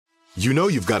You know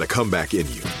you've got a comeback in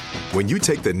you. When you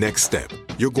take the next step,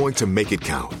 you're going to make it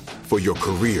count for your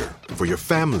career, for your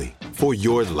family, for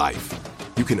your life.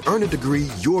 You can earn a degree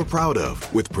you're proud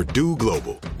of with Purdue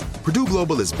Global. Purdue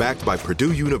Global is backed by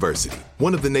Purdue University,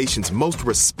 one of the nation's most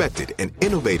respected and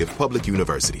innovative public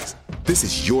universities. This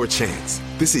is your chance.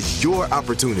 This is your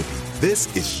opportunity.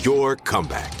 This is your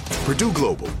comeback. Purdue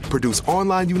Global, Purdue's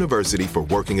online university for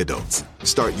working adults.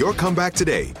 Start your comeback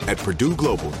today at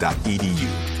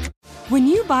purdueglobal.edu. When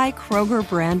you buy Kroger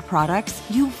brand products,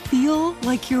 you feel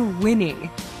like you're winning.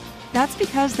 That's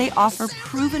because they offer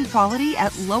proven quality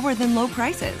at lower than low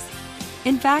prices.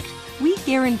 In fact, we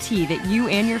guarantee that you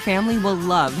and your family will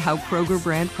love how Kroger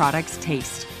brand products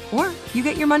taste, or you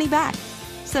get your money back.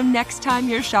 So next time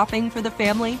you're shopping for the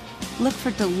family, look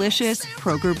for delicious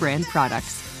Kroger brand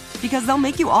products, because they'll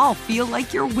make you all feel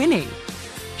like you're winning.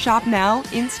 Shop now,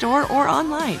 in-store, or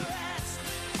online.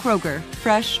 Kroger,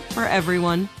 fresh for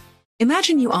everyone.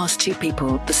 Imagine you ask two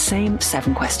people the same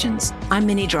 7 questions. I'm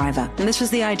Minnie Driver, and this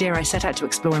was the idea I set out to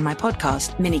explore in my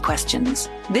podcast, Minnie Questions.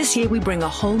 This year, we bring a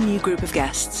whole new group of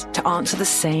guests to answer the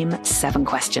same 7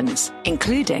 questions,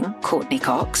 including Courtney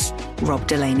Cox, Rob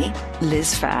Delaney,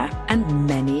 Liz Phair, and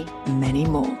many, many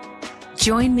more.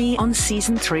 Join me on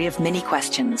Season 3 of Minnie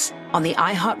Questions on the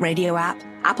iHeartRadio app,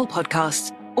 Apple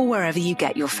Podcasts, or wherever you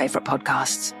get your favorite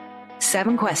podcasts.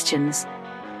 7 questions,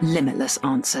 limitless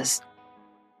answers.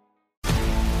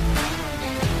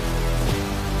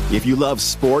 If you love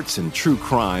sports and true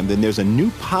crime, then there's a new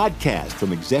podcast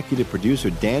from executive producer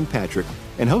Dan Patrick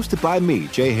and hosted by me,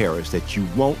 Jay Harris, that you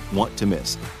won't want to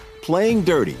miss. Playing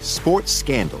Dirty: Sports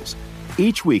Scandals.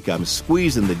 Each week, I'm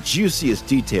squeezing the juiciest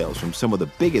details from some of the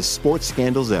biggest sports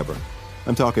scandals ever.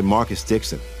 I'm talking Marcus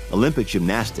Dixon, Olympic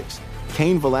gymnastics,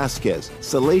 Cain Velasquez,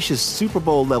 salacious Super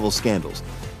Bowl-level scandals.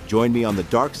 Join me on the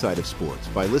dark side of sports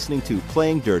by listening to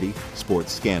Playing Dirty: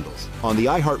 Sports Scandals on the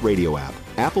iHeartRadio app,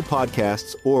 Apple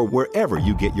Podcasts, or wherever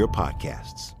you get your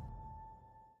podcasts.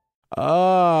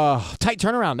 Tight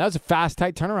turnaround. That was a fast,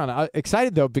 tight turnaround. I'm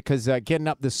excited, though, because getting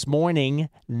up this morning,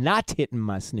 not hitting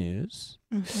my snooze.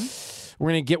 Mm-hmm.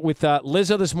 We're going to get with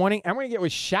Lizzo this morning, and we're going to get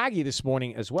with Shaggy this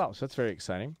morning as well. So that's very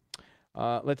exciting.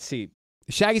 Let's see.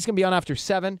 Shaggy's going to be on after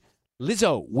 7.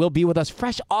 Lizzo will be with us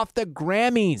fresh off the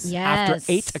Grammys after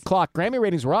 8 o'clock. Grammy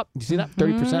ratings were up. Did you see that?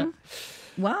 30%.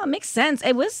 Wow, it makes sense.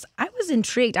 I was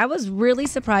intrigued. I was really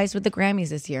surprised with the Grammys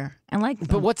this year. I like them.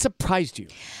 But what surprised you?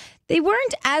 They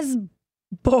weren't as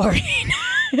boring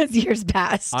as years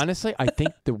past. Honestly, I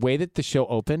think the way that the show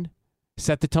opened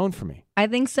set the tone for me. I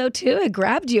think so too. It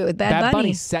grabbed you with Bad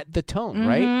Bunny. Set the tone,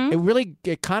 right?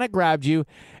 It kind of grabbed you,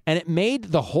 and it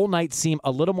made the whole night seem a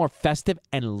little more festive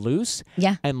and loose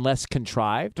and less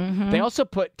contrived. They also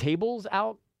put tables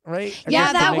out, right?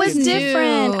 Yeah, that was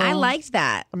different. I liked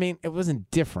that. I mean, it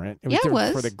wasn't different. It was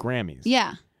different for the Grammys.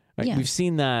 Yeah. We've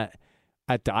seen that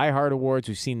at the iHeart Awards.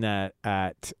 We've seen that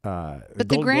at But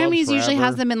the Grammys usually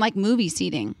has them in like movie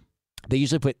seating. They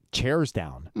usually put chairs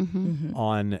down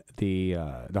on the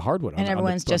hardwood. And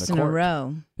everyone's just in a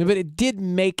row. But it did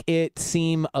make it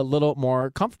seem a little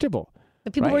more comfortable.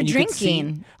 But people were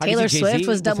drinking. Taylor Swift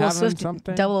was double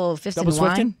fisting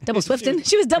wine. Double swifting?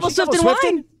 She was double swifting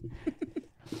wine.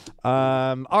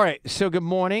 All right. So good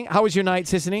morning. How was your night,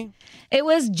 Sissany? It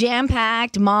was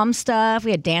jam-packed, mom stuff.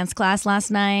 We had dance class last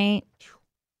night.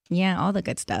 Yeah, all the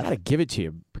good stuff. I gotta give it to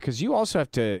you because you also have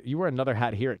to. You wear another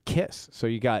hat here at KISS, so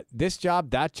you got this job,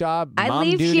 that job. I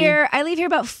leave here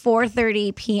about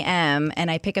 4:30 p.m.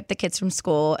 and I pick up the kids from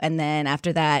school, and then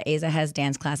after that, Asa has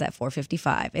dance class at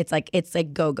 4:55. It's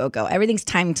like go. Everything's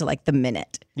timed to like the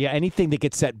minute. Yeah, anything that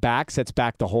gets set back sets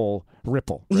back the whole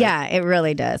ripple. Right? Yeah, it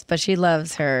really does. But she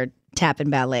loves her tap and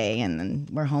ballet, and then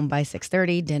we're home by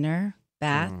 6:30. Dinner,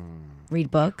 bath, read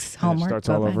books, homework. And it starts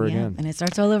all over again. And it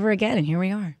starts all over again, and here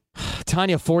we are.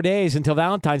 Tanya, 4 days until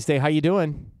Valentine's Day. How you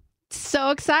doing? So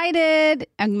excited.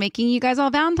 I'm making you guys all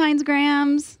Valentine's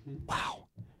grams. Wow.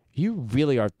 You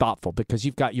really are thoughtful because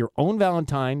you've got your own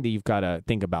Valentine that you've got to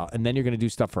think about, and then you're going to do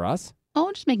stuff for us?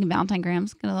 Oh, just making Valentine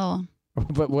grams. Get a little...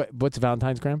 But what's a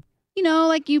Valentine's gram? You know,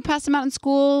 like you pass them out in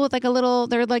school with like a little,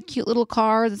 they're like cute little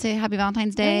cards that say Happy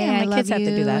Valentine's Day. Yeah, my kids have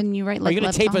to do that. And you write like, are you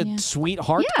going to tape a song, sweet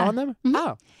heart on them? Mm-hmm.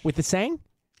 Oh, with the saying?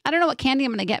 I don't know what candy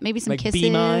I'm going to get. Maybe some like kisses. Be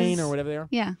Mine or whatever they are?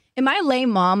 Yeah. In my lame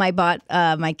mom, I bought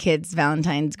my kids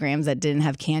Valentine's grams that didn't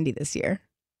have candy this year.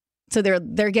 So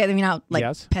they're getting out like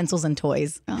pencils and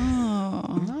toys. Oh.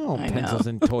 No, I pencils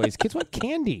and toys. Kids want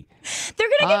candy. They're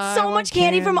gonna get so much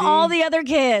candy from all the other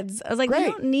kids. I was like, we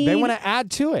Great. don't need. They want to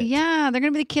add to it. Yeah, they're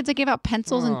going to be the kids that gave out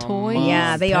pencils and toys.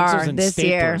 Yeah, they Pencils are and this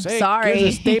year. staplers. Hey, Sorry.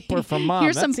 Here's a stapler from Mom.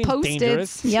 Here's That some seems Post-its.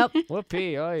 dangerous. Yep.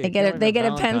 Whoopee. Oh, They get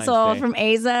a pencil from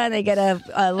Asa. They get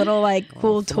a little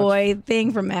cool toy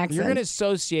thing from Maxim. You're going to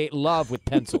associate love with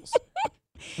pencils.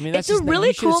 I mean, that's It's just a really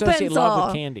you should cool associate pencil. love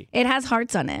with candy. It has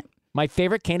hearts on it. My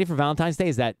favorite candy for Valentine's Day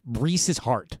is that Reese's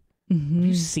Heart. Have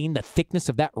you seen the thickness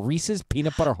of that Reese's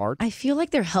peanut butter heart? I feel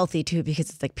like they're healthy too because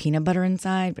it's like peanut butter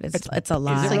inside, but it's a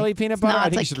lie. Is it really peanut butter? not. I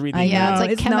It's think you like- should read I the Yeah, know, it's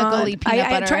like chemically not. peanut I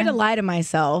butter. try to lie to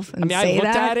myself and I mean, I say looked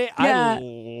that. at it. Yeah.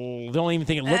 I don't even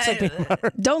think it looks like peanut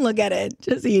butter. Don't look at it.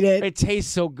 Just eat it. It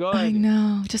tastes so good. I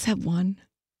know. Just have one.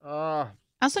 I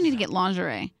also need to get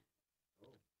lingerie.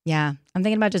 Yeah. I'm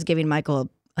thinking about just giving Michael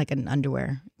an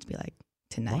underwear to be like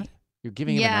tonight. What? You're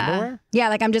giving him Yeah. an underwear?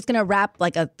 Yeah, I'm just gonna wrap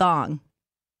a thong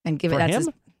and give For it. That's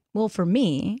him? his- well, for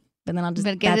me, but then I'll just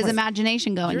But get his that's-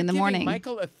 imagination going You're in the giving morning.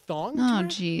 Michael a thong? Oh, to wear?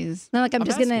 jeez. No, I'm I'm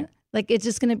just gonna asking. it's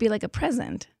just gonna be like a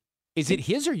present. Is it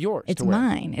his or yours? It's to wear?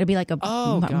 mine. It'll be like a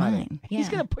Got mine. it. Yeah. He's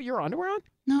going to put your underwear on?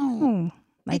 No.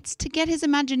 Oh, It's to get his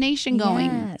imagination going.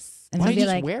 Yes. And Why he'll don't you be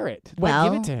just like, wear it? well,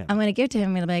 give it to him. I'm gonna give it to him.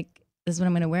 And he'll be like, this is what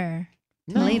I'm gonna wear.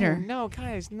 No, later. No,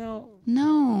 guys, no.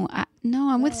 No,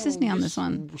 I'm with No, Sisney on just this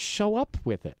one. Show up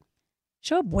with it.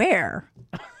 Show up where?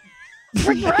 In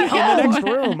the next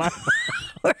room.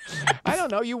 I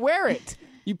don't know. You wear it.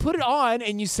 You put it on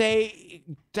and you say,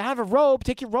 to have a robe,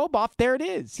 take your robe off. There it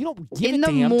is. You don't give In it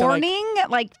the to him. morning at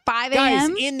like 5 Guys,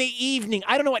 a.m.? in the evening.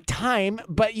 I don't know what time,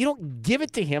 but you don't give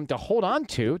it to him to hold on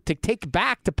to take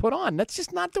back, to put on. That's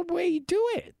just not the way you do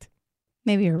it.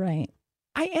 Maybe you're right.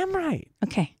 I am right.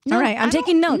 Okay. No, All right. I'm I don't-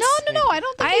 taking notes. No, I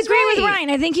don't think I he's agree with right. Ryan.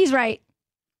 I think he's right.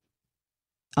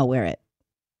 I'll wear it.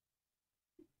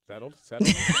 Settled.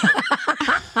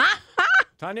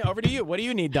 Tanya, over to you. What do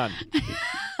you need done?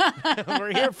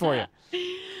 We're here for you.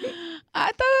 I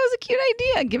thought that was a cute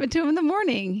idea. Give it to him in the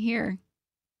morning. Here.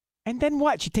 And then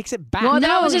what? She takes it back. Well,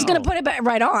 then I was No. just gonna put it back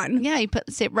right on. Yeah, you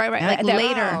sit right like that-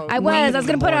 later. I was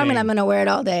gonna put it on and I'm gonna wear it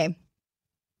all day.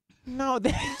 No,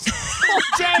 Jay,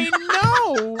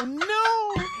 no.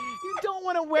 You don't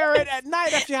want to wear it at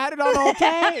night after you had it on all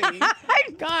day.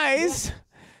 Guys,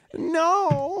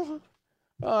 no.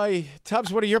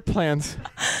 Tubbs, what are your plans?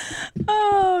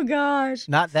 Oh gosh.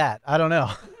 Not that. I don't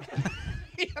know.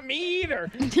 Yeah, me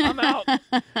either. I'm out.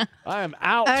 I am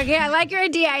out. Okay, I like your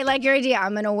idea.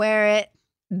 I'm gonna wear it.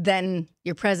 Then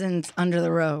your present's under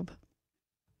the robe.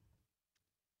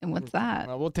 And what's that?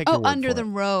 Well, we'll take your word under for the it.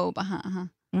 robe.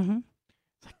 Mm-hmm.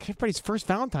 It's like everybody's first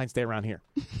Valentine's Day around here.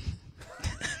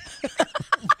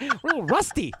 We're a little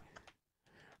rusty.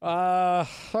 All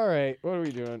right. What are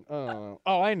we doing? Oh,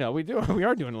 I know. We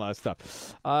are doing a lot of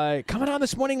stuff. Coming on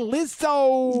this morning,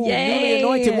 Lizzo. Yay. Newly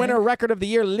anointed winner, record of the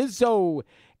year, Lizzo.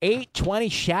 820.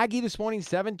 Shaggy this morning,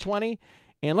 720.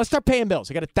 And let's start paying bills.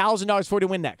 I got $1,000 for you to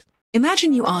win next.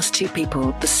 Imagine you ask two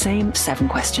people the same 7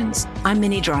 questions. I'm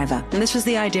Minnie Driver, and this was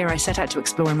the idea I set out to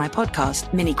explore in my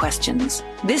podcast, Mini Questions.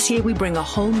 This year, we bring a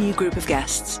whole new group of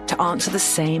guests to answer the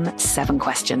same 7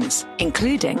 questions,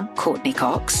 including Courtney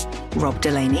Cox, Rob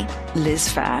Delaney, Liz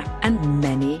Phair, and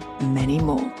many, many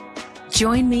more.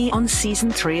 Join me on Season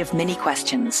 3 of Mini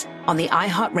Questions on the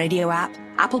iHeartRadio app,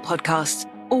 Apple Podcasts,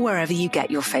 or wherever you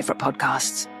get your favorite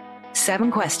podcasts.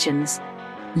 7 questions,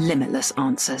 limitless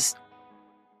answers.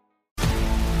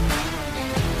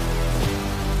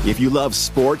 If you love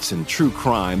sports and true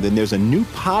crime, then there's a new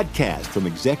podcast from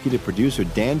executive producer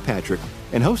Dan Patrick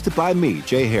and hosted by me,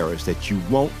 Jay Harris, that you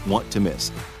won't want to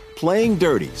miss. Playing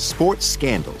Dirty: Sports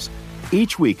Scandals.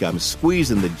 Each week, I'm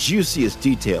squeezing the juiciest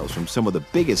details from some of the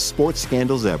biggest sports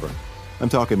scandals ever. I'm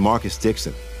talking Marcus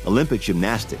Dixon, Olympic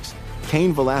gymnastics,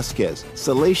 Cain Velasquez,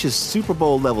 salacious Super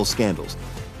Bowl-level scandals.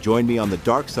 Join me on the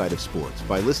dark side of sports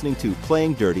by listening to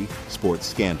Playing Dirty: Sports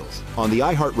Scandals on the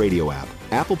iHeartRadio app,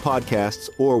 Apple Podcasts,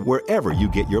 or wherever you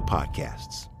get your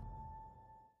podcasts.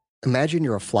 Imagine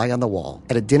you're a fly on the wall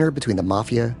at a dinner between the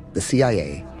mafia, the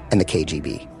CIA, and the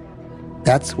KGB.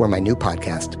 That's where my new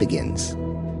podcast begins.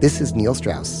 This is Neil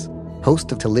Strauss,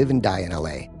 host of To Live and Die in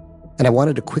LA, and I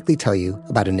wanted to quickly tell you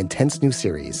about an intense new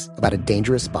series about a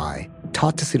dangerous spy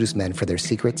taught to seduce men for their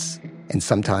secrets and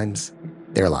sometimes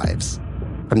their lives.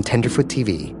 From Tenderfoot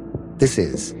TV, this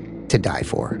is To Die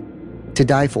For. To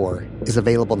Die For is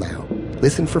available now.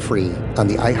 Listen for free on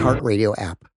the iHeartRadio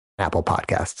app, Apple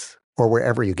Podcasts, or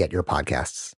wherever you get your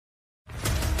podcasts.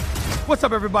 What's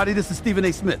up, everybody? This is Stephen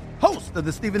A. Smith, host of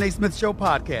the Stephen A. Smith Show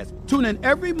podcast. Tune in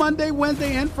every Monday,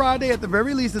 Wednesday, and Friday at the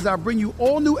very least as I bring you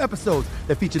all new episodes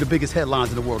that feature the biggest headlines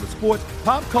in the world of sports,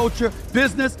 pop culture,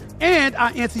 business, and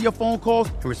I answer your phone calls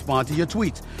and respond to your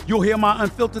tweets. You'll hear my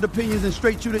unfiltered opinions and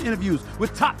straight-shooter interviews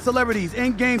with top celebrities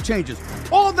and game changers.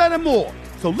 All that and more.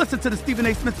 So listen to the Stephen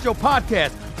A. Smith Show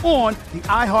podcast on the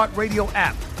iHeartRadio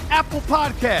app, Apple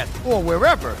Podcasts, or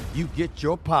wherever you get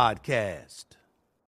your podcasts.